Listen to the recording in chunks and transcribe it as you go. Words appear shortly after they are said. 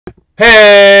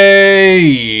Hey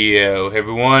yo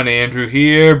everyone, Andrew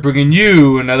here, bringing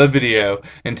you another video,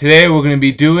 and today we're going to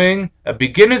be doing a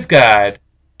beginner's guide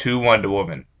to Wonder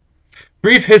Woman.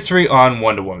 Brief history on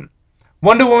Wonder Woman.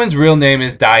 Wonder Woman's real name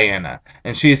is Diana,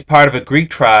 and she is part of a Greek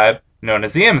tribe known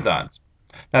as the Amazons.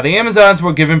 Now the Amazons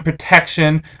were given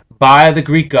protection by the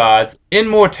Greek gods,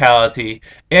 immortality,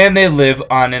 and they live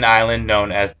on an island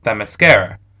known as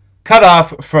Themyscira, cut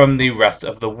off from the rest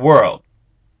of the world.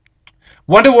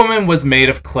 Wonder Woman was made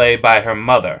of clay by her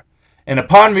mother, and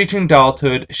upon reaching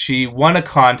adulthood, she won a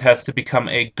contest to become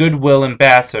a goodwill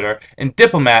ambassador and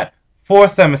diplomat for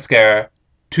Themyscira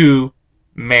to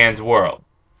man's world.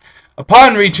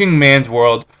 Upon reaching man's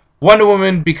world, Wonder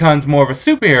Woman becomes more of a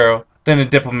superhero than a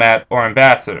diplomat or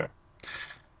ambassador.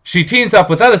 She teams up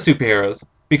with other superheroes,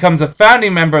 becomes a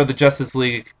founding member of the Justice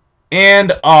League,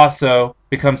 and also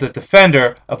becomes a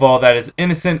defender of all that is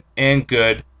innocent and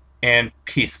good and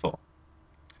peaceful.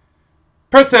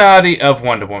 Personality of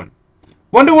Wonder Woman.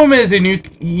 Wonder Woman is a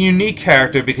unique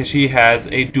character because she has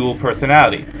a dual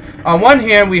personality. On one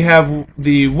hand, we have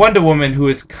the Wonder Woman who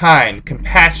is kind,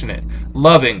 compassionate,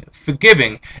 loving,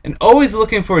 forgiving, and always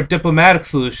looking for a diplomatic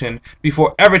solution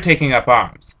before ever taking up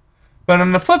arms. But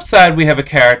on the flip side, we have a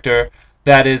character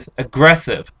that is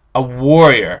aggressive, a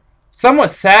warrior,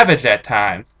 somewhat savage at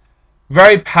times,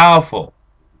 very powerful,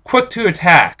 quick to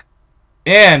attack,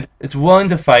 and is willing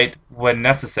to fight when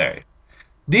necessary.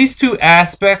 These two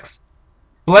aspects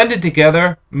blended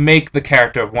together make the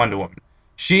character of Wonder Woman.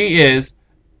 She is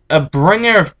a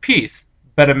bringer of peace,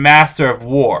 but a master of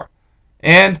war.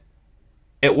 And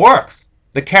it works.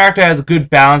 The character has a good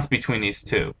balance between these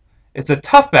two. It's a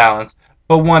tough balance,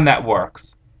 but one that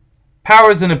works.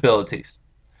 Powers and abilities.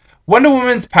 Wonder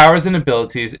Woman's powers and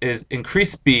abilities is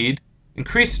increased speed,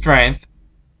 increased strength,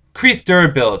 increased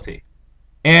durability,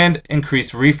 and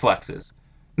increased reflexes.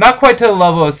 Not quite to the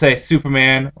level of, say,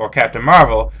 Superman or Captain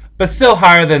Marvel, but still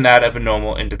higher than that of a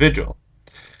normal individual.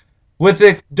 With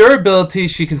the durability,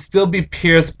 she can still be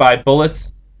pierced by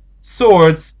bullets,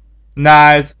 swords,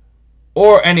 knives,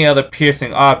 or any other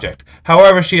piercing object.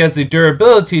 However, she has the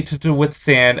durability to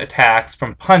withstand attacks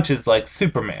from punches like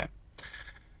Superman.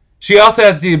 She also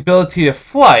has the ability to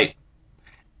flight,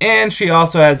 and she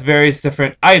also has various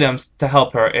different items to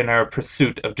help her in her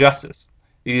pursuit of justice.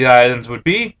 These items would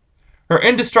be her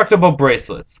indestructible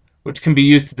bracelets, which can be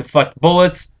used to deflect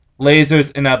bullets, lasers,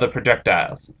 and other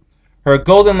projectiles. Her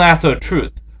golden lasso of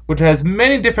truth, which has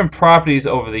many different properties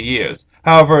over the years.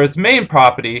 However, its main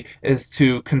property is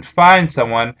to confine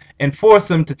someone and force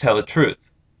them to tell the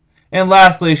truth. And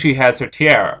lastly, she has her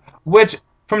tiara, which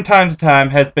from time to time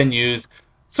has been used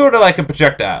sort of like a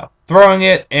projectile, throwing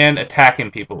it and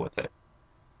attacking people with it.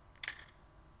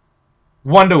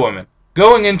 Wonder Woman.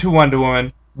 Going into Wonder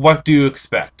Woman, what do you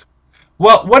expect?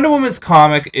 Well, Wonder Woman's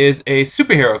comic is a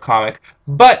superhero comic,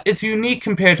 but it's unique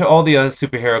compared to all the other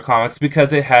superhero comics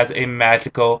because it has a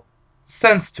magical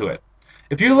sense to it.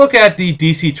 If you look at the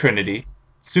DC Trinity,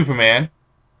 Superman,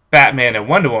 Batman, and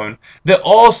Wonder Woman, they're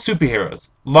all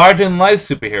superheroes, larger-than-life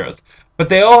superheroes, but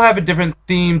they all have a different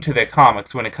theme to their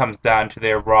comics when it comes down to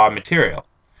their raw material.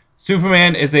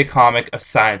 Superman is a comic of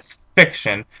science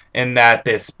fiction in that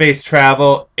there's space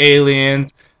travel,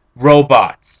 aliens,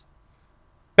 robots.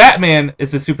 Batman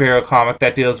is a superhero comic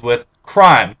that deals with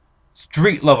crime,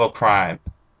 street-level crime,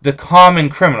 the common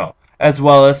criminal, as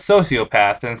well as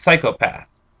sociopaths and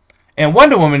psychopaths. And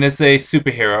Wonder Woman is a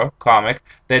superhero comic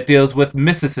that deals with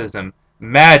mysticism,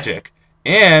 magic,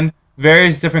 and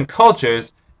various different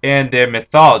cultures and their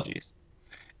mythologies.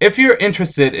 If you're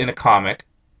interested in a comic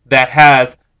that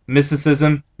has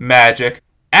mysticism, magic,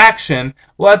 action,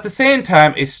 while at the same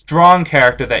time a strong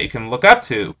character that you can look up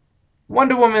to,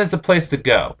 Wonder Woman is the place to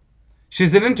go.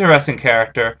 She's an interesting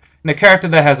character, and a character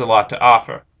that has a lot to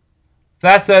offer. With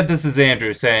that said, this is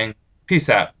Andrew saying, peace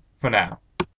out for now.